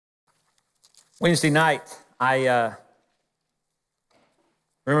Wednesday night, I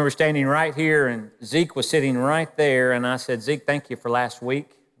remember standing right here, and Zeke was sitting right there, and I said, Zeke, thank you for last week.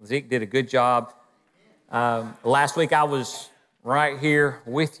 Zeke did a good job. Last week I was right here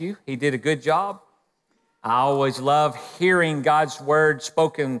with you. He did a good job. I always love hearing God's word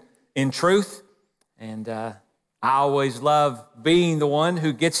spoken in truth, and I always love being the one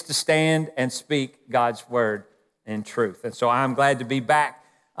who gets to stand and speak God's word in truth. And so I'm glad to be back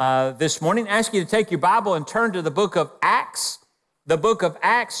this morning. I ask you to take your Bible and turn to the book of Acts,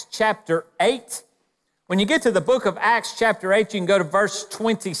 chapter 8. When you get to the book of Acts, chapter 8, you can go to verse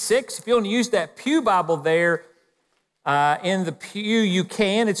 26. If you want to use that pew Bible there in the pew, you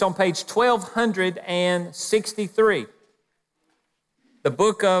can. It's on page 1263. The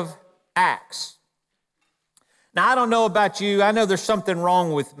book of Acts. Now, I don't know about you. I know there's something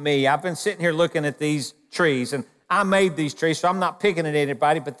wrong with me. I've been sitting here looking at these trees, and I made these trees, so I'm not picking at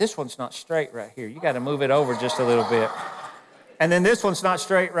anybody, but this one's not straight right here. You got to move it over just a little bit. And then this one's not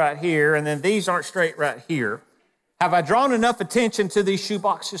straight right here, and then these aren't straight right here. Have I drawn enough attention to these shoe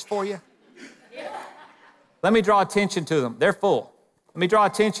boxes for you? Let me draw attention to them. They're full. Let me draw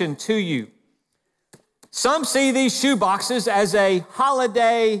attention to you. Some see these shoe boxes as a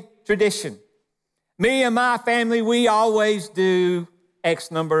holiday tradition. Me and my family, we always do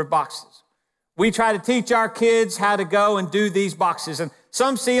X number of boxes. We try to teach our kids how to go and do these boxes. And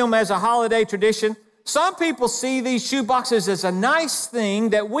some see them as a holiday tradition. Some people see these shoe boxes as a nice thing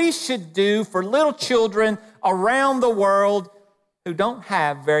that we should do for little children around the world who don't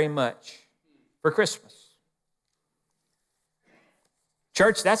have very much for Christmas.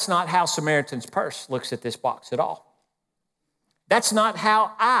 Church, that's not how Samaritan's Purse looks at this box at all. That's not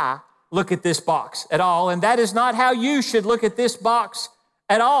how I look at this box at all, and that is not how you should look at this box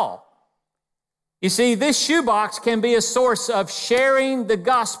at all. You see, this shoebox can be a source of sharing the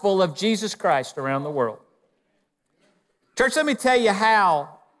gospel of Jesus Christ around the world. Church, let me tell you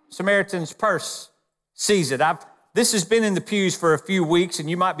how Samaritan's Purse sees it. This has been in the pews for a few weeks, and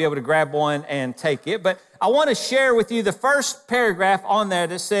you might be able to grab one and take it. But I want to share with you the first paragraph on there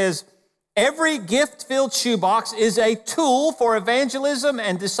that says, every gift-filled shoebox is a tool for evangelism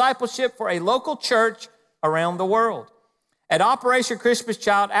and discipleship for a local church around the world. At Operation Christmas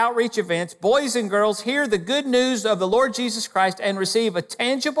Child outreach events, boys and girls hear the good news of the Lord Jesus Christ and receive a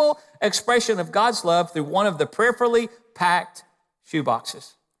tangible expression of God's love through one of the prayerfully packed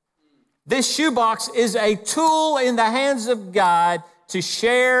shoeboxes. This shoebox is a tool in the hands of God to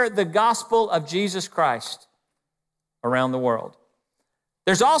share the gospel of Jesus Christ around the world.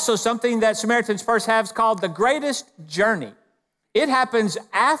 There's also something that Samaritan's Purse has called the greatest journey. It happens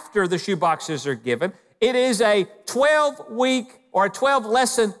after the shoeboxes are given. It is a 12-week or a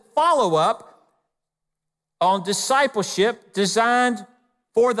 12-lesson follow-up on discipleship designed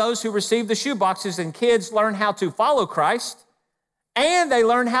for those who receive the shoeboxes, and kids learn how to follow Christ, and they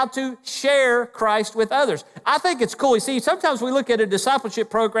learn how to share Christ with others. I think it's cool. You see, sometimes we look at a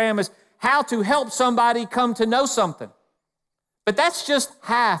discipleship program as how to help somebody come to know something, but that's just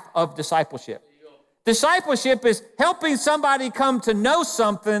half of discipleship. Discipleship is helping somebody come to know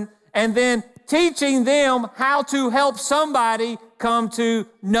something and then teaching them how to help somebody come to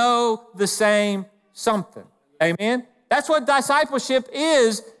know the same something. Amen? That's what discipleship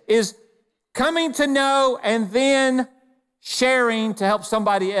is coming to know and then sharing to help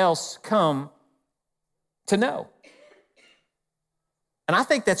somebody else come to know. And I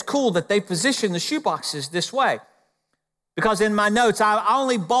think that's cool that they position the shoeboxes this way. Because in my notes, I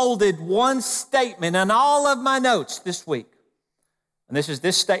only bolded one statement in all of my notes this week. And this is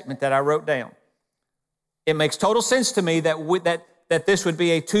this statement that I wrote down. It makes total sense to me that this would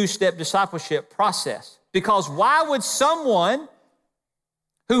be a two-step discipleship process. Because why would someone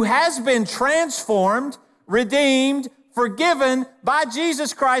who has been transformed, redeemed, forgiven by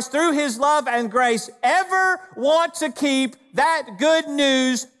Jesus Christ through His love and grace ever want to keep that good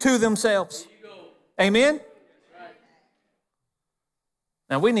news to themselves? Amen?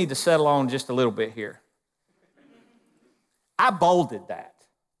 Now, we need to settle on just a little bit here. I bolded that.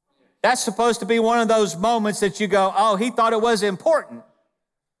 That's supposed to be one of those moments that you go, oh, he thought it was important.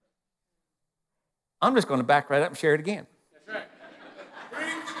 I'm just going to back right up and share it again. That's right.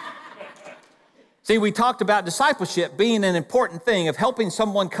 See, we talked about discipleship being an important thing of helping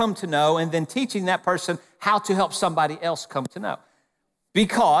someone come to know and then teaching that person how to help somebody else come to know.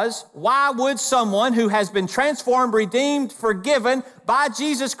 Because why would someone who has been transformed, redeemed, forgiven by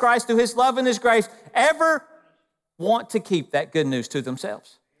Jesus Christ through His love and His grace ever want to keep that good news to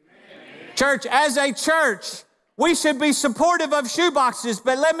themselves? Church, as a church, we should be supportive of shoeboxes,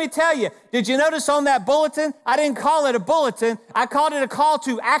 but let me tell you, did you notice on that bulletin? I didn't call it a bulletin. I called it a call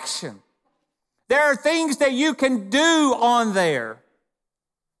to action. There are things that you can do on there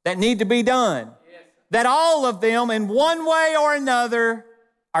that need to be done. That all of them, in one way or another,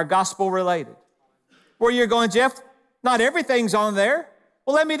 are gospel related. Where you're going, Jeff, not everything's on there.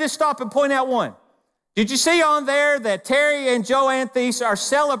 Well, let me just stop and point out one. Did you see on there that Terry and Joanne Thies are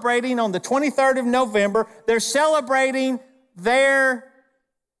celebrating on the 23rd of November? They're celebrating their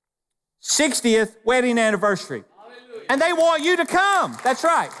 60th wedding anniversary. Hallelujah. And they want you to come. That's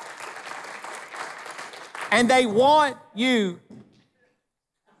right. And they want you.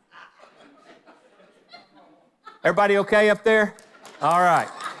 Everybody okay up there? All right.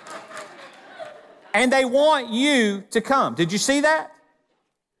 And they want you to come. Did you see that?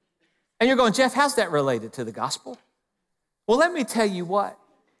 And you're going, Jeff, how's that related to the gospel? Well, let me tell you what.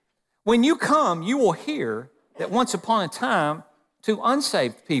 When you come, you will hear that once upon a time, two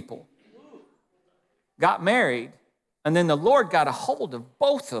unsaved people got married, and then the Lord got a hold of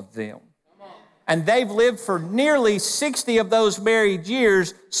both of them. And they've lived for nearly 60 of those married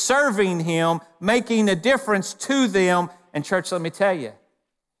years serving Him, making a difference to them. And church, let me tell you,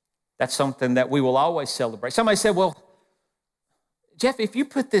 that's something that we will always celebrate. Somebody said, well, Jeff, if you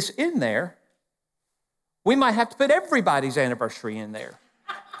put this in there, we might have to put everybody's anniversary in there.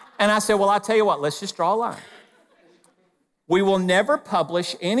 And I said, well, I'll tell you what, let's just draw a line. We will never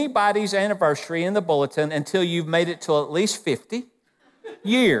publish anybody's anniversary in the bulletin until you've made it to at least 50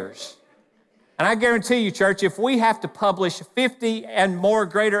 years. And I guarantee you, church, if we have to publish 50 and more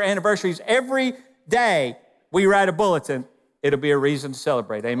greater anniversaries every day we write a bulletin, it'll be a reason to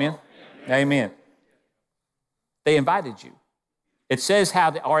celebrate. Amen? Amen. They invited you. It says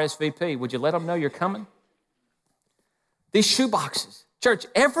how the RSVP. Would you let them know you're coming? These shoe boxes. Church,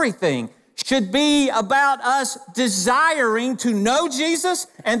 everything should be about us desiring to know Jesus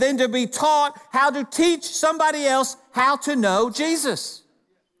and then to be taught how to teach somebody else how to know Jesus.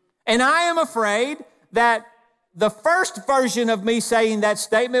 And I am afraid that the first version of me saying that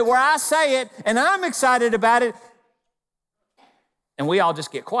statement where I say it and I'm excited about it and we all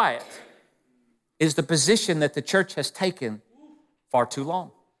just get quiet is the position that the church has taken far too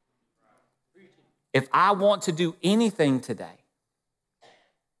long. If I want to do anything today,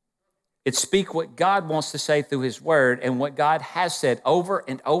 it's speak what God wants to say through His Word, and what God has said over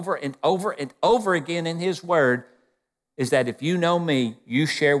and over and over and over again in His Word is that if you know me, you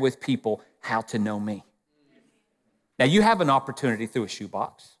share with people how to know me. Now, you have an opportunity through a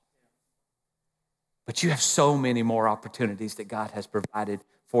shoebox, but you have so many more opportunities that God has provided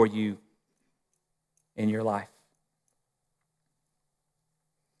for you in your life.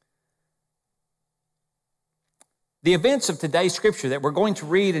 The events of today's scripture that we're going to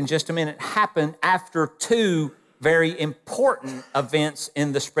read in just a minute happened after two very important events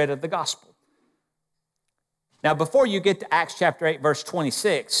in the spread of the gospel. Now, before you get to Acts chapter 8, verse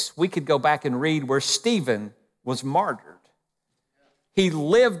 26, we could go back and read where Stephen was martyred. He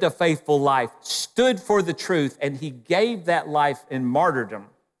lived a faithful life, stood for the truth, and he gave that life in martyrdom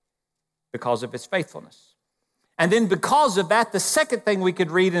because of his faithfulness. And then because of that, the second thing we could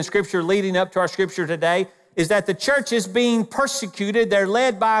read in Scripture leading up to our Scripture today is that the church is being persecuted. They're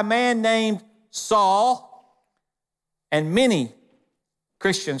led by a man named Saul, and many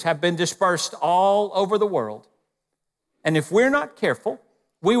Christians have been dispersed all over the world. And if we're not careful,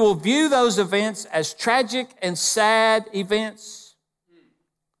 we will view those events as tragic and sad events.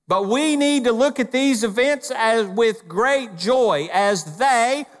 But we need to look at these events as with great joy as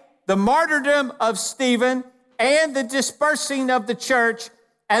they, the martyrdom of Stephen and the dispersing of the church,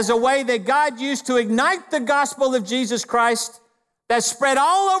 as a way that God used to ignite the gospel of Jesus Christ that spread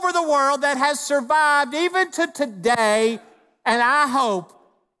all over the world, that has survived even to today, and I hope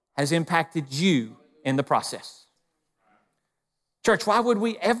has impacted you in the process. Church, why would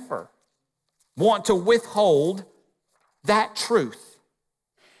we ever want to withhold that truth?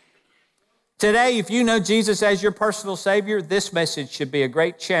 Today, if you know Jesus as your personal Savior, this message should be a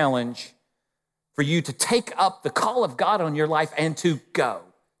great challenge for you to take up the call of God on your life and to go,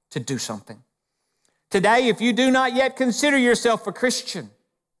 to do something. Today, if you do not yet consider yourself a Christian,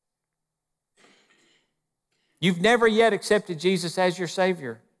 you've never yet accepted Jesus as your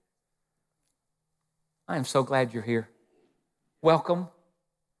Savior, I am so glad you're here. Welcome.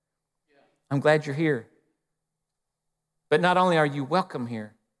 I'm glad you're here. But not only are you welcome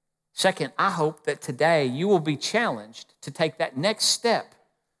here, second, I hope that today you will be challenged to take that next step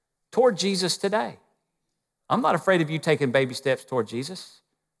toward Jesus today. I'm not afraid of you taking baby steps toward Jesus.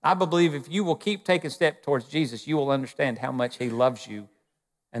 I believe if you will keep taking steps towards Jesus, you will understand how much He loves you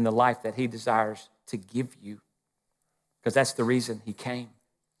and the life that He desires to give you, because that's the reason He came.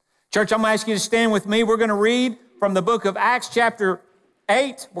 Church, I'm going to ask you to stand with me. We're going to read from the book of Acts chapter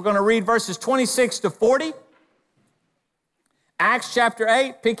 8, we're going to read verses 26 to 40. Acts chapter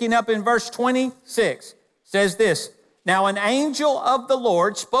 8, picking up in verse 26, says this, "Now an angel of the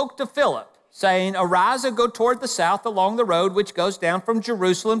Lord spoke to Philip, saying, 'Arise and go toward the south along the road which goes down from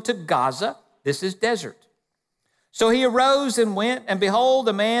Jerusalem to Gaza.' This is desert. So he arose and went, and behold,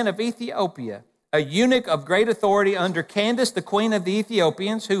 a man of Ethiopia, a eunuch of great authority under Candace, the queen of the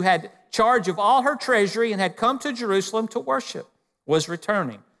Ethiopians, who had charge of all her treasury and had come to Jerusalem to worship, was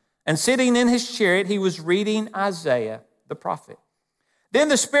returning. And sitting in his chariot, he was reading Isaiah the prophet. Then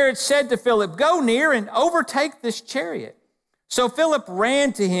the Spirit said to Philip, 'Go near and overtake this chariot.' So Philip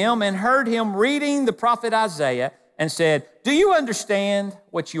ran to him and heard him reading the prophet Isaiah and said, 'Do you understand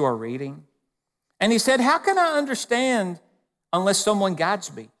what you are reading?' And he said, 'How can I understand unless someone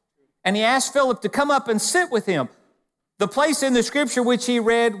guides me?' And he asked Philip to come up and sit with him. The place in the scripture which he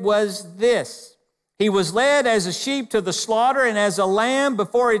read was this: 'He was led as a sheep to the slaughter, and as a lamb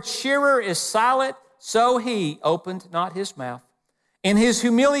before its shearer is silent, so he opened not his mouth. In his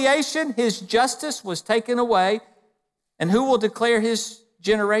humiliation, his justice was taken away. And who will declare his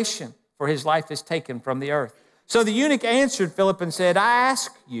generation? For his life is taken from the earth.' So the eunuch answered Philip and said, 'I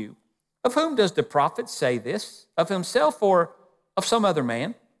ask you, of whom does the prophet say this? Of himself or of some other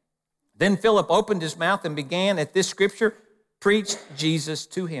man?' Then Philip opened his mouth and began at this scripture, preached Jesus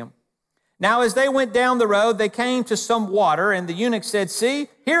to him. Now as they went down the road, they came to some water, and the eunuch said, 'See,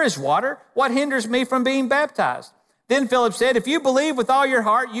 here is water. What hinders me from being baptized?' Then Philip said, 'If you believe with all your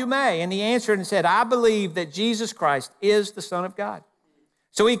heart, you may.' And he answered and said, 'I believe that Jesus Christ is the Son of God.'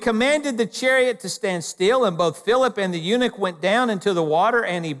 So he commanded the chariot to stand still, and both Philip and the eunuch went down into the water,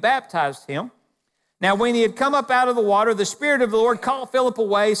 and he baptized him. Now when he had come up out of the water, the Spirit of the Lord called Philip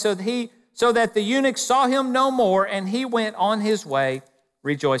away, so that the eunuch saw him no more, and he went on his way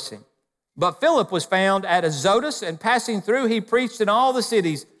rejoicing. But Philip was found at Azotus, and passing through, he preached in all the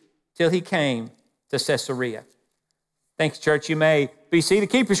cities till he came to Caesarea." Thanks, church. You may be seated.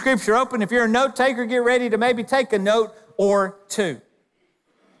 Keep your scripture open. If you're a note taker, get ready to maybe take a note or two.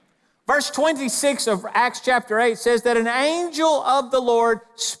 Verse 26 of Acts chapter 8 says that an angel of the Lord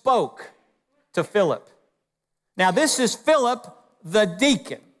spoke to Philip. Now, this is Philip the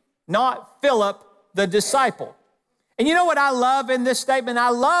deacon, not Philip the disciple. And you know what I love in this statement? I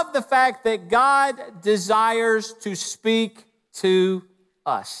love the fact that God desires to speak to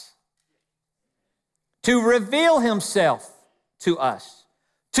us, to reveal himself to us,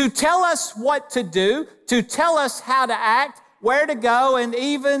 to tell us what to do, to tell us how to act, where to go, and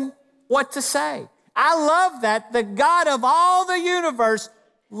even what to say. I love that the God of all the universe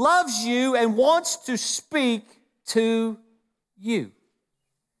loves you and wants to speak to you.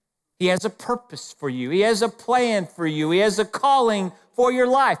 He has a purpose for you. He has a plan for you. He has a calling for your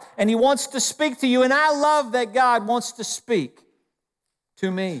life, and he wants to speak to you. And I love that God wants to speak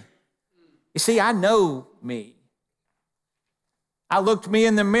to me. You see, I know me. I looked me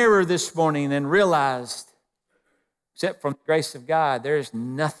in the mirror this morning and realized, except from the grace of God, there is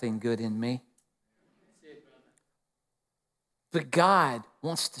nothing good in me. But God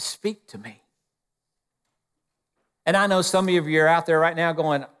wants to speak to me. And I know some of you are out there right now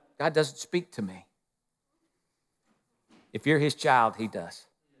going, God doesn't speak to me. If you're his child, he does.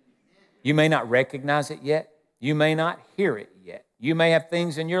 You may not recognize it yet. You may not hear it yet. You may have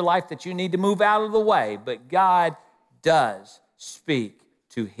things in your life that you need to move out of the way, but God does speak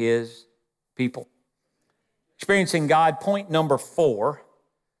to his people. Experiencing God, point number 4,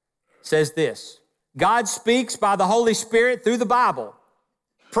 says this: God speaks by the Holy Spirit through the Bible,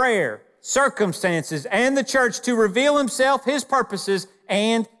 prayer, circumstances, and the church to reveal himself, his purposes,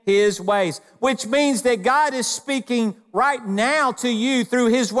 and his ways, which means that God is speaking right now to you through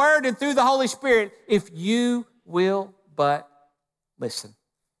his word and through the Holy Spirit if you will but listen.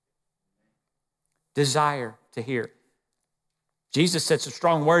 Desire to hear. Jesus said some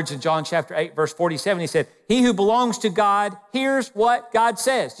strong words in John chapter 8, verse 47. He said, he who belongs to God hears what God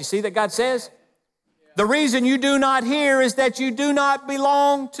says. Do you see that God says? The reason you do not hear is that you do not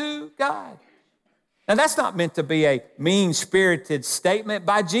belong to God. Now, that's not meant to be a mean-spirited statement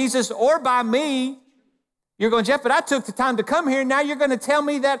by Jesus or by me. You're going, Jeff, but I took the time to come here. Now you're going to tell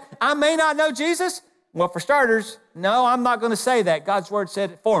me that I may not know Jesus? Well, for starters, no, I'm not going to say that. God's word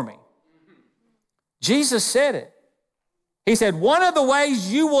said it for me. Jesus said it. He said, one of the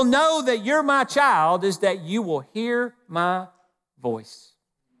ways you will know that you're my child is that you will hear my voice.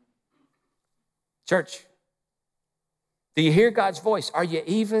 Church, do you hear God's voice? Are you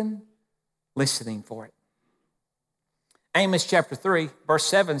even listening for it? Amos chapter 3, verse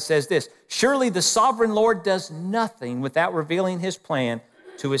 7 says this: surely the sovereign Lord does nothing without revealing his plan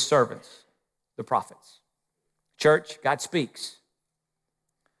to his servants, the prophets. Church, God speaks.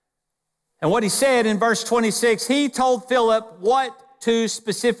 And what he said in verse 26, he told Philip what to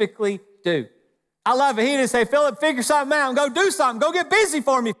specifically do. I love it. He didn't say, Philip, figure something out and go do something. Go get busy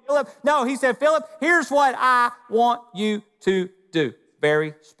for me, Philip. No, he said, Philip, here's what I want you to do,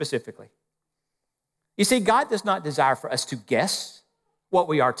 very specifically. You see, God does not desire for us to guess what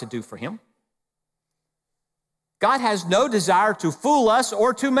we are to do for him. God has no desire to fool us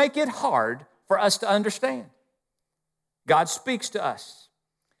or to make it hard for us to understand. God speaks to us.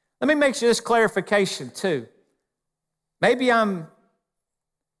 Let me make this clarification too. Maybe I'm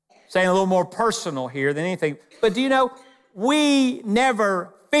saying a little more personal here than anything, but do you know, we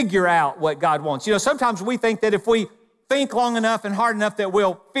never figure out what God wants. You know, sometimes we think that if we think long enough and hard enough that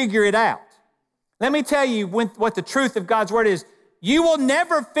we'll figure it out. Let me tell you what the truth of God's word is. You will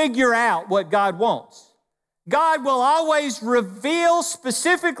never figure out what God wants. God will always reveal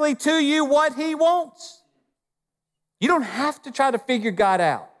specifically to you what he wants. You don't have to try to figure God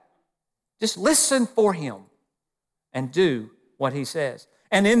out. Just listen for him and do what he says.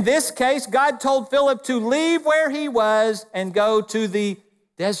 And in this case, God told Philip to leave where he was and go to the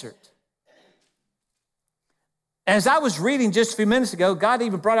desert. As I was reading just a few minutes ago, God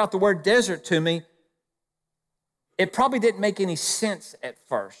even brought out the word desert to me. It probably didn't make any sense at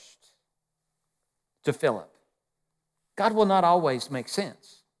first to Philip. God will not always make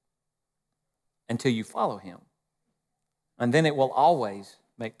sense until you follow him. And then it will always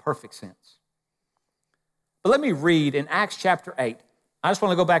make perfect sense. But let me read in Acts chapter 8. I just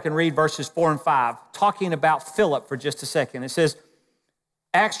want to go back and read verses 4 and 5, talking about Philip for just a second. It says,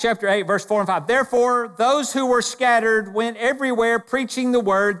 Acts chapter 8, verse 4 and 5, therefore those who were scattered went everywhere preaching the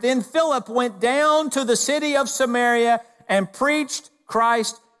word. Then Philip went down to the city of Samaria and preached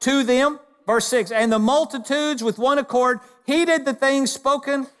Christ to them. Verse 6, and the multitudes with one accord heeded the things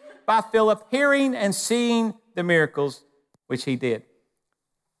spoken by Philip, hearing and seeing the miracles which he did.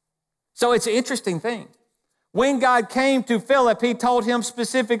 So it's an interesting thing. When God came to Philip, he told him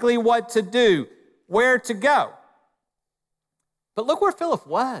specifically what to do, where to go. But look where Philip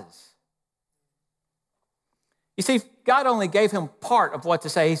was. You see, God only gave him part of what to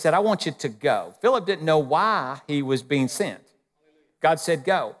say. He said, I want you to go. Philip didn't know why he was being sent. God said,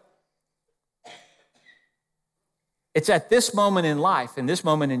 go. It's at this moment in life, and this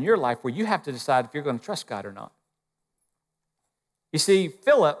moment in your life, where you have to decide if you're going to trust God or not. You see,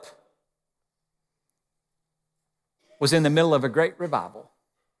 Philip was in the middle of a great revival.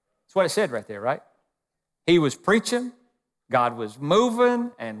 That's what it said right there, right? He was preaching. God was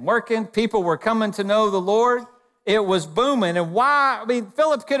moving and working. People were coming to know the Lord. It was booming. And why? I mean,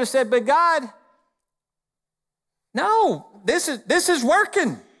 Philip could have said, but God, no, this is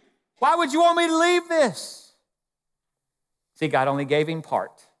working. Why would you want me to leave this? See, God only gave him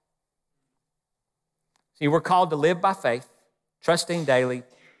part. See, we're called to live by faith, trusting daily,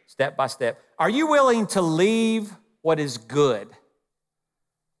 step by step. Are you willing to leave what is good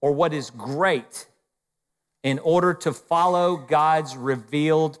or what is great in order to follow God's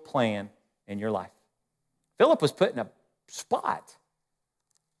revealed plan in your life? Philip was put in a spot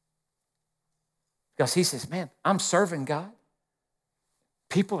because he says, man, I'm serving God.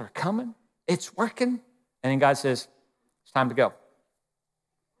 People are coming. It's working. And then God says, it's time to go.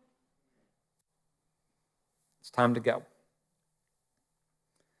 It's time to go.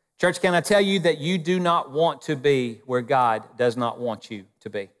 Church, can I tell you that you do not want to be where God does not want you to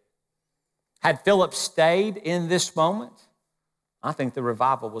be? Had Philip stayed in this moment, I think the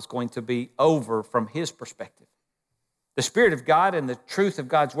revival was going to be over from his perspective. The Spirit of God and the truth of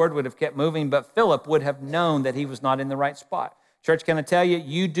God's word would have kept moving, but Philip would have known that he was not in the right spot. Church, can I tell you,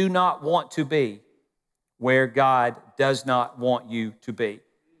 you do not want to be where God does not want you to be.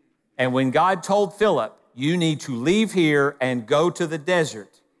 And when God told Philip, you need to leave here and go to the desert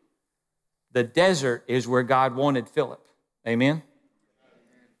is where God wanted Philip. Amen?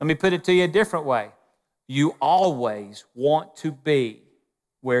 Let me put it to you a different way. You always want to be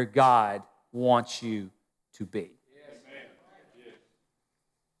where God wants you to be.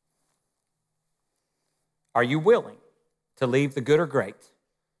 Are you willing to leave the good or great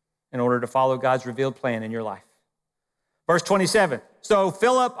in order to follow God's revealed plan in your life? Verse 27, so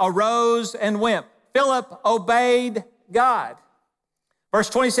Philip arose and went. Philip obeyed God. Verse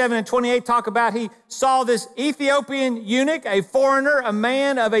 27 and 28 talk about he saw this Ethiopian eunuch, a foreigner, a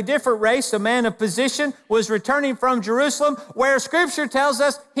man of a different race, a man of position, was returning from Jerusalem, where Scripture tells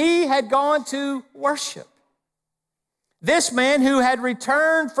us he had gone to worship. This man who had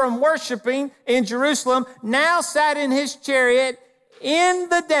returned from worshiping in Jerusalem now sat in his chariot in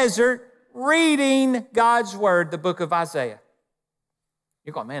the desert reading God's word, the book of Isaiah.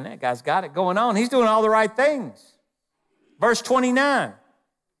 You're going, man, that guy's got it going on. He's doing all the right things. Verse 29.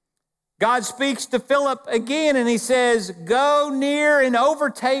 God speaks to Philip again and he says, go near and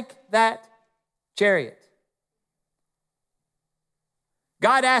overtake that chariot.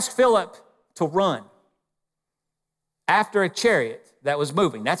 God asked Philip to run after a chariot that was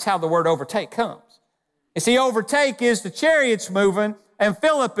moving. That's how the word overtake comes. You see, overtake is the chariot's moving and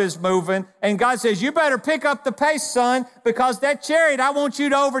Philip is moving, and God says, you better pick up the pace, son, because that chariot, I want you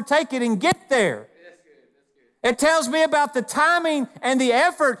to overtake it and get there. It tells me about the timing and the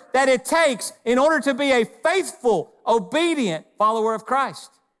effort that it takes in order to be a faithful, obedient follower of Christ.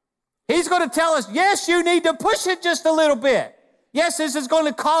 He's going to tell us, yes, you need to push it just a little bit. Yes, this is going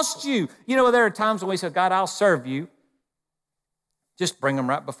to cost you. You know, there are times when we say, God, I'll serve you. Just bring them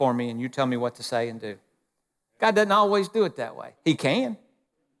right before me and you tell me what to say and do. God doesn't always do it that way. He can.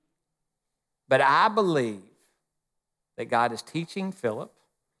 But I believe that God is teaching Philip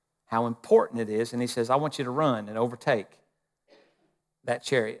how important it is. And he says, I want you to run and overtake that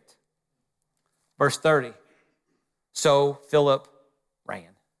chariot. Verse 30. So Philip ran.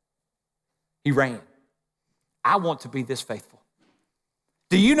 He ran. I want to be this faithful.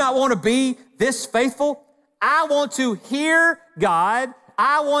 Do you not want to be this faithful? I want to hear God.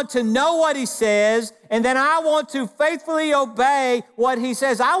 I want to know what He says, and then I want to faithfully obey what He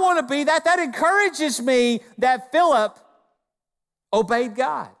says. I want to be that. That encourages me that Philip obeyed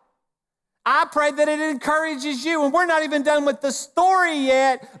God. I pray that it encourages you. And we're not even done with the story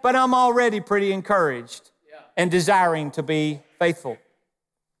yet, but I'm already pretty encouraged and desiring to be faithful.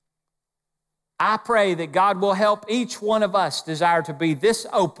 I pray that God will help each one of us desire to be this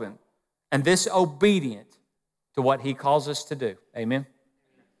open and this obedient to what He calls us to do. Amen.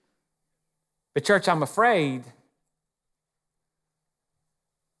 But church, I'm afraid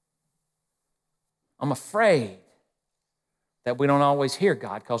that we don't always hear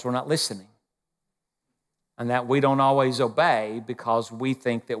God because we're not listening. And that we don't always obey because we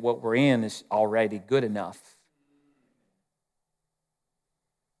think that what we're in is already good enough.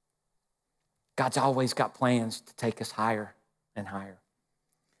 God's always got plans to take us higher and higher.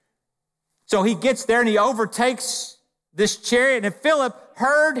 So he gets there and he overtakes this chariot, and Philip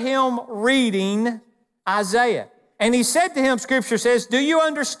heard him reading Isaiah. And he said to him, Scripture says, do you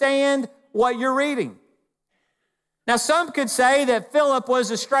understand what you're reading? Now, some could say that Philip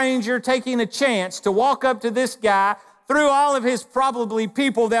was a stranger taking a chance to walk up to this guy through all of his probably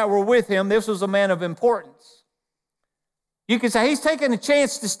people that were with him. This was a man of importance. You could say he's taking a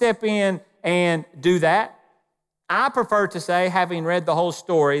chance to step in and do that. I prefer to say, having read the whole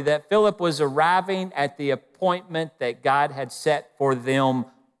story, that Philip was arriving at the appointment that God had set for them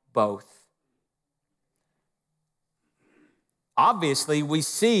both. Obviously, we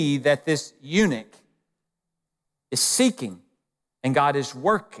see that this eunuch is seeking and God is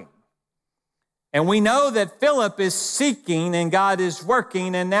working. And we know that Philip is seeking and God is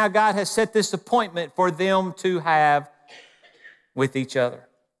working, and now God has set this appointment for them to have with each other.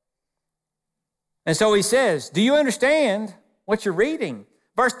 And so he says, do you understand what you're reading?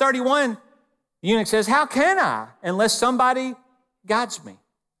 Verse 31, the eunuch says, how can I unless somebody guides me?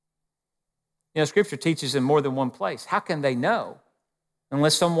 You know, Scripture teaches in more than one place. How can they know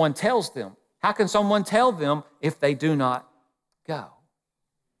unless someone tells them? How can someone tell them if they do not go?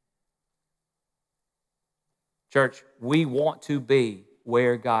 Church, we want to be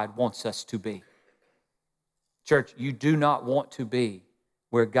where God wants us to be. Church, you do not want to be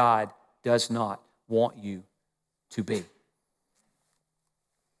where God does not want you to be.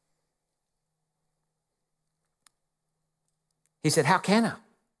 He said, how can I?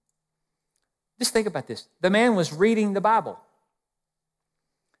 Just think about this. The man was reading the Bible.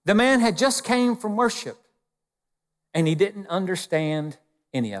 The man had just came from worship, and he didn't understand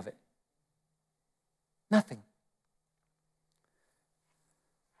any of it. Nothing.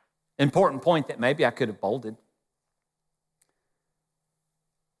 Important point that maybe I could have bolded.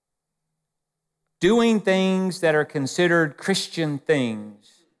 Doing things that are considered Christian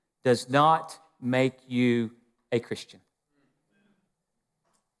things does not make you a Christian.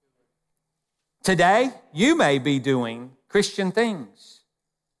 Today, you may be doing Christian things.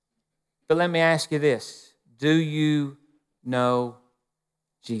 But let me ask you this. Do you know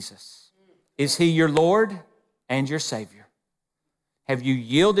Jesus? Is He your Lord and your Savior? Have you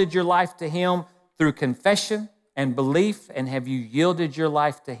yielded your life to Him through confession and belief? And have you yielded your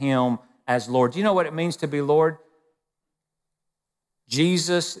life to Him as Lord? Do you know what it means to be Lord?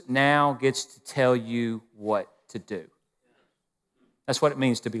 Jesus now gets to tell you what to do. That's what it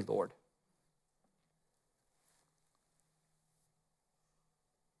means to be Lord.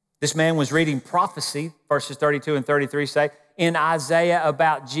 This man was reading prophecy, verses 32 and 33 say, in Isaiah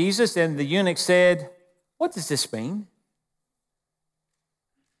about Jesus, and the eunuch said, what does this mean?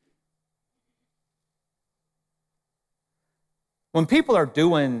 When people are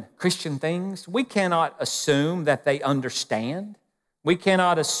doing Christian things, we cannot assume that they understand. We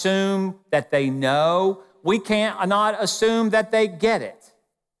cannot assume that they know. We cannot assume that they get it.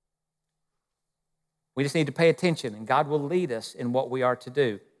 We just need to pay attention, and God will lead us in what we are to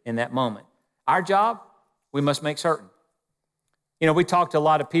do in that moment. Our job, we must make certain. You know, we talk to a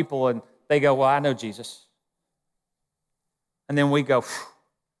lot of people, and they go, well, I know Jesus. And then we go,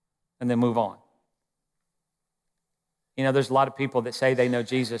 and then move on. You know, there's a lot of people that say they know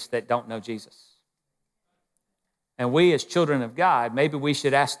Jesus that don't know Jesus. And we as children of God, maybe we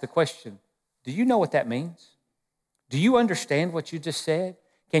should ask the question, do you know what that means? Do you understand what you just said?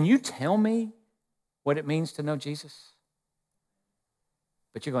 Can you tell me what it means to know Jesus?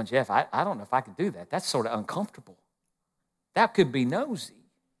 But you're going, Jeff, I don't know if I can do that. That's sort of uncomfortable. That could be nosy.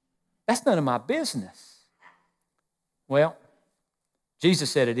 That's none of my business. Well, Jesus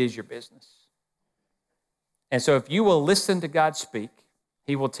said it is your business. And so if you will listen to God speak,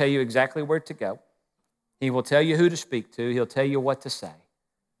 He will tell you exactly where to go. He will tell you who to speak to. He'll tell you what to say.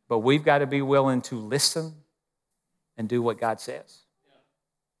 But we've got to be willing to listen and do what God says.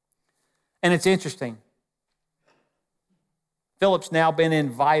 And it's interesting. Philip's now been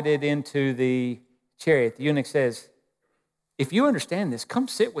invited into the chariot. The eunuch says, if you understand this, come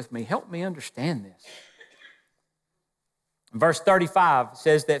sit with me. Help me understand this. Verse 35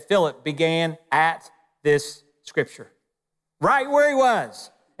 says that Philip began at this scripture, right where he was.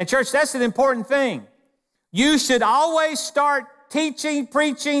 And church, that's an important thing. You should always start teaching,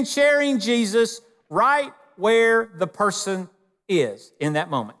 preaching, sharing Jesus right where the person is in that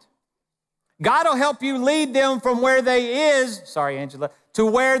moment. God will help you lead them from where they is, sorry, Angela, to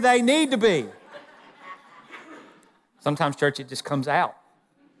where they need to be. Sometimes, church, it just comes out.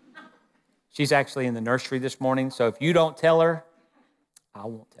 She's actually in the nursery this morning, so if you don't tell her, I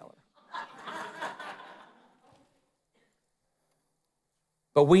won't tell her.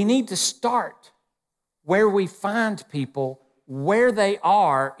 But we need to start where we find people, where they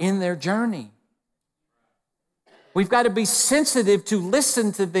are in their journey. We've got to be sensitive to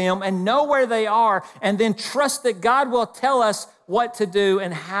listen to them and know where they are, and then trust that God will tell us what to do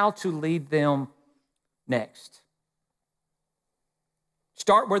and how to lead them next.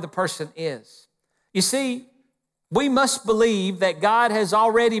 Start where the person is. You see, we must believe that God has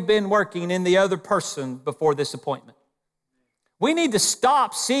already been working in the other person before this appointment. We need to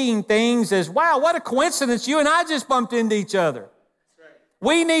stop seeing things as, wow, what a coincidence, you and I just bumped into each other.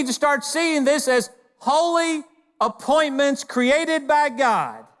 We need to start seeing this as holy appointments created by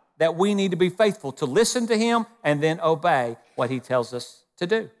God that we need to be faithful to listen to Him and then obey what He tells us to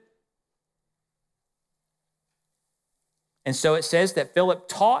do. And so it says that Philip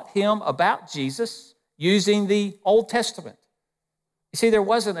taught him about Jesus using the Old Testament. You see, there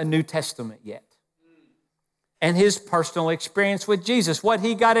wasn't a New Testament yet. And his personal experience with Jesus, what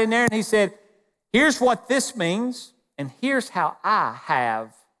he got in there and he said, here's what this means, and here's how I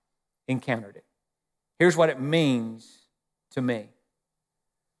have encountered it. Here's what it means to me.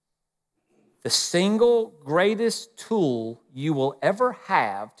 The single greatest tool you will ever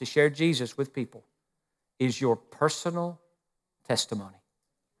have to share Jesus with people is your personal testimony.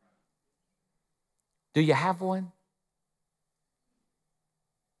 Do you have one?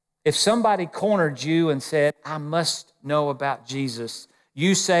 If somebody cornered you and said, I must know about Jesus,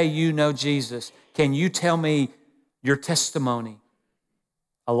 you say you know Jesus, can you tell me your testimony?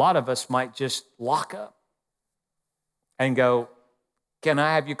 A lot of us might just lock up and go, can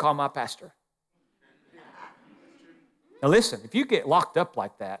I have you call my pastor? Now listen, if you get locked up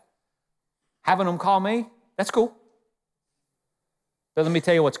like that, having them call me, that's cool. But let me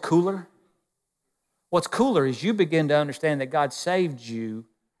tell you what's cooler. What's cooler is you begin to understand that God saved you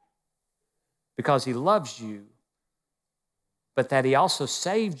because He loves you, but that He also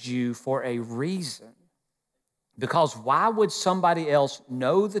saved you for a reason. Because why would somebody else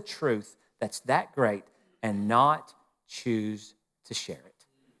know the truth that's that great and not choose to share it?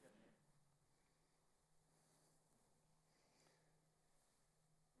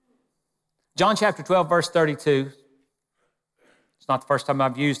 John chapter 12, verse 32. It's not the first time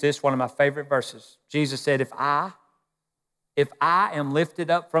I've used this, one of my favorite verses. Jesus said, if I am lifted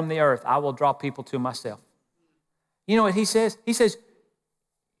up from the earth, I will draw people to myself. You know what He says? He says,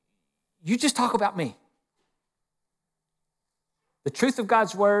 you just talk about me. The truth of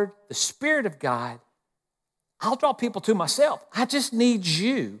God's word, the Spirit of God, I'll draw people to myself. I just need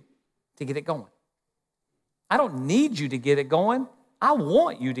you to get it going. I don't need you to get it going. I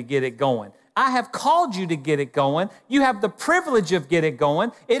want you to get it going. I have called you to get it going. You have the privilege of getting it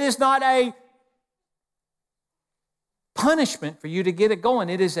going. It is not a punishment for you to get it going.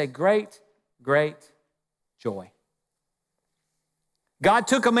 It is a great, great joy. God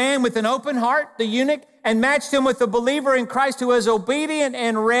took a man with an open heart, the eunuch, and matched him with a believer in Christ who was obedient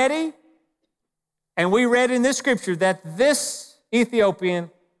and ready. And we read in this scripture that this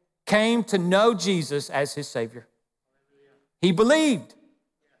Ethiopian came to know Jesus as his Savior. He believed.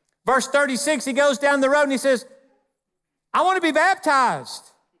 Verse 36, he goes down the road and he says, I want to be baptized.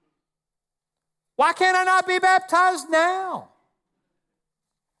 Why can't I not be baptized now?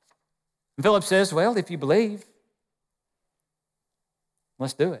 And Philip says, well, if you believe,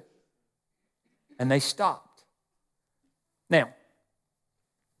 let's do it. And they stopped. Now,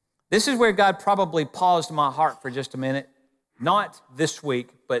 this is where God probably paused my heart for just a minute. Not this week,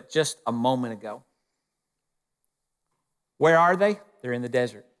 but just a moment ago. Where are they? They're in the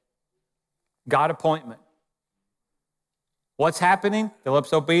desert. God appointment. What's happening?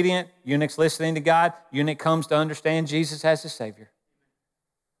 Philip's obedient. Eunuch's listening to God. Eunuch comes to understand Jesus as his Savior.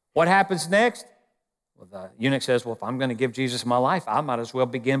 What happens next? Well, the eunuch says, well, if I'm going to give Jesus my life, I might as well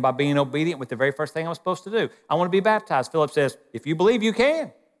begin by being obedient with the very first thing I'm supposed to do. I want to be baptized. Philip says, if you believe, you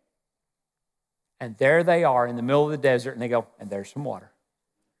can. And there they are in the middle of the desert, and they go, and there's some water.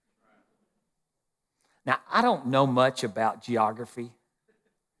 Now, I don't know much about geography.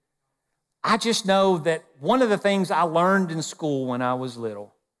 I just know that one of the things I learned in school when I was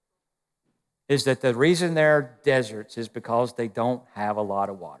little is that the reason they're deserts is because they don't have a lot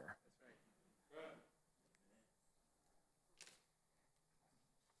of water.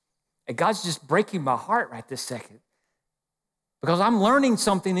 And God's just breaking my heart right this second. Because I'm learning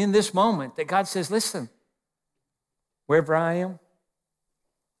something in this moment that God says, listen, wherever I am,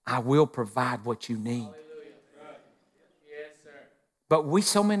 I will provide what you need. Yes, sir. But we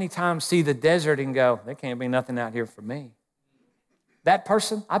so many times see the desert and go, there can't be nothing out here for me. That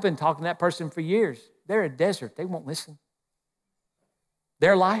person, I've been talking to that person for years. They're a desert. They won't listen.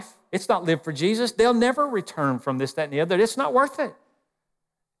 Their life, it's not lived for Jesus. They'll never return from this, that, and the other. It's not worth it.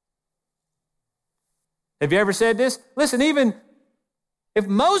 Have you ever said this? Listen, even if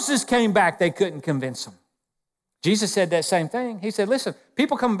Moses came back, they couldn't convince him. Jesus said that same thing. He said, listen,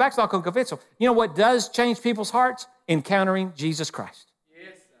 people coming back is not going to convince them. You know what does change people's hearts? Encountering Jesus Christ.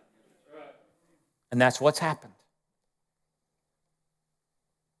 Yes, sir. Right. And that's what's happened.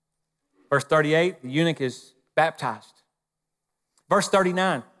 Verse 38, the eunuch is baptized. Verse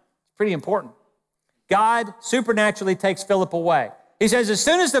 39, it's pretty important. God supernaturally takes Philip away. He says, as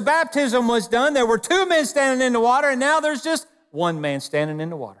soon as the baptism was done, there were two men standing in the water, and now there's just one man standing in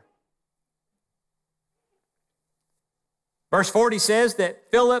the water. Verse 40 says that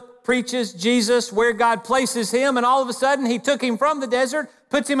Philip preaches Jesus where God places him, and all of a sudden he took him from the desert,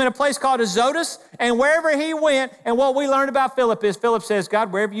 puts him in a place called Azotus, and wherever he went, and what we learned about Philip is Philip says,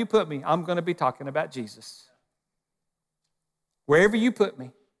 God, wherever you put me, I'm going to be talking about Jesus. Wherever you put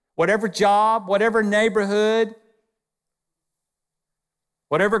me, whatever job, whatever neighborhood,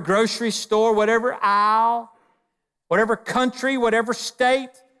 whatever grocery store, whatever aisle, whatever country, whatever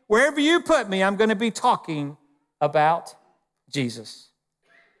state, wherever you put me, I'm going to be talking about Jesus.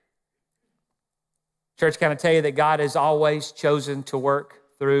 Church, can I tell you that God has always chosen to work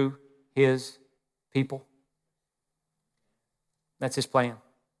through his people? That's his plan.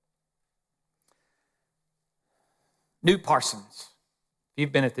 Newt Parsons. If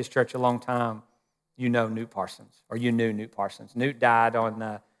you've been at this church a long time, you know Newt Parsons, or you knew Newt Parsons. Newt died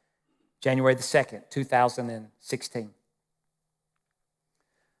on January the 2nd, 2016.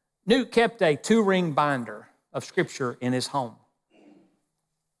 Newt kept a 2-ring binder of Scripture in his home.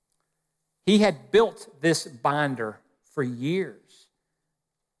 He had built this binder for years.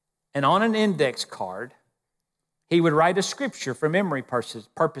 And on an index card, he would write a Scripture for memory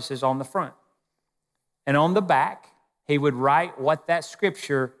purposes on the front. And on the back, he would write what that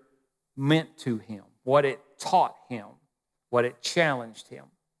Scripture meant to him, what it taught him, what it challenged him.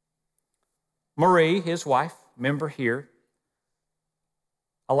 Marie, his wife, member here,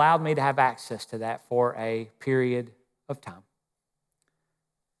 allowed me to have access to that for a period of time.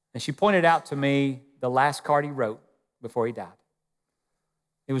 And she pointed out to me the last card he wrote before he died.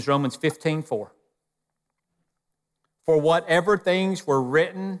 It was Romans 15:4. For whatever things were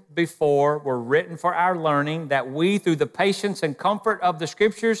written before were written for our learning, that we, through the patience and comfort of the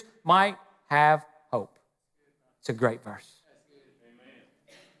Scriptures, might have hope. It's a great verse.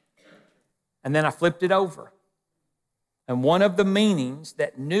 And then I flipped it over. And one of the meanings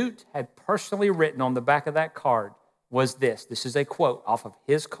that Newt had personally written on the back of that card was this. This is a quote off of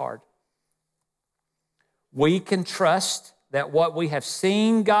his card. We can trust that what we have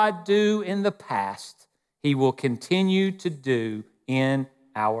seen God do in the past, he will continue to do in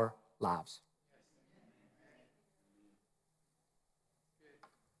our lives.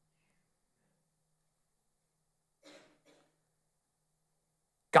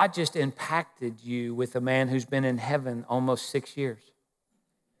 God just impacted you with a man who's been in heaven almost 6 years.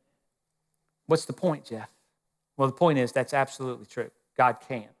 What's the point, Jeff? Well, the point is that's absolutely true. God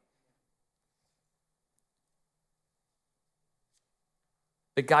can.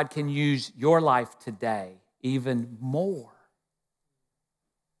 But God can use your life today even more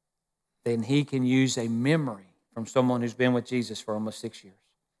than He can use a memory from someone who's been with Jesus for almost 6 years.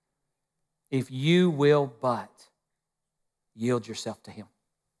 If you will but yield yourself to Him.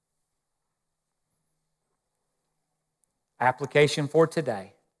 Application for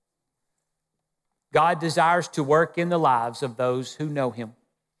today. God desires to work in the lives of those who know Him.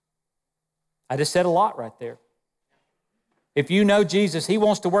 I just said a lot right there. If you know Jesus, He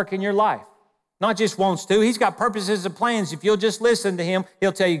wants to work in your life. Not just wants to, He's got purposes and plans. If you'll just listen to Him,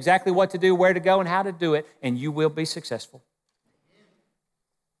 He'll tell you exactly what to do, where to go, and how to do it, and you will be successful.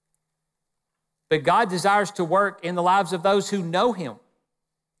 But God desires to work in the lives of those who know Him,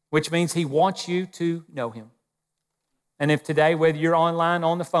 which means He wants you to know Him. And if today, whether you're online,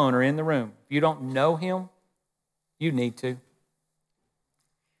 on the phone, or in the room, if you don't know Him, you need to.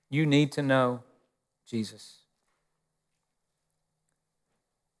 You need to know Jesus.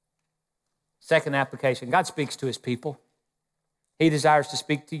 Second application, God speaks to His people. He desires to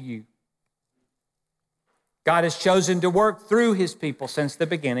speak to you. God has chosen to work through His people since the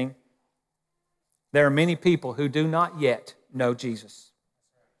beginning. There are many people who do not yet know Jesus.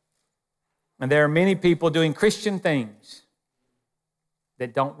 And there are many people doing Christian things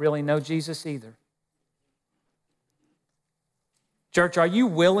that don't really know Jesus either. Church, are you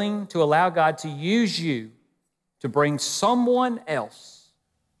willing to allow God to use you to bring someone else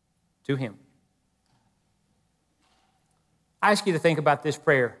to Him? I ask you to think about this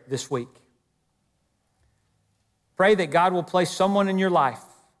prayer this week. Pray that God will place someone in your life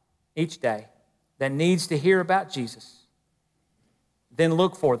each day that needs to hear about Jesus. Then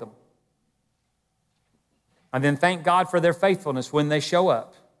look for them. And then thank God for their faithfulness when they show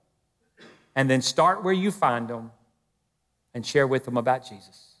up. And then start where you find them and share with them about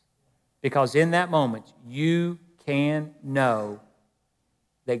Jesus. Because in that moment, you can know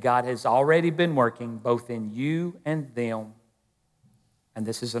that God has already been working both in you and them. And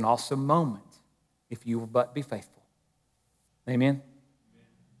this is an awesome moment if you will but be faithful. Amen?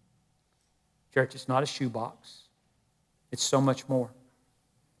 Church, it's not a shoebox. It's so much more.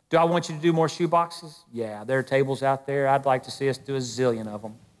 Do I want you to do more shoe boxes? Yeah, there are tables out there. I'd like to see us do a zillion of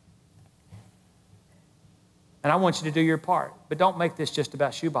them. And I want you to do your part. But don't make this just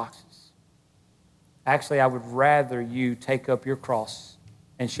about shoe boxes. Actually, I would rather you take up your cross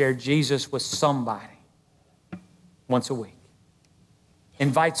and share Jesus with somebody once a week.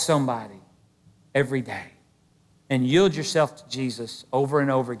 Invite somebody every day. And yield yourself to Jesus over and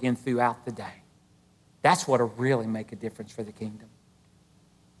over again throughout the day. That's what will really make a difference for the kingdom.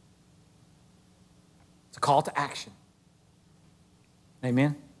 It's a call to action.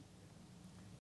 Amen.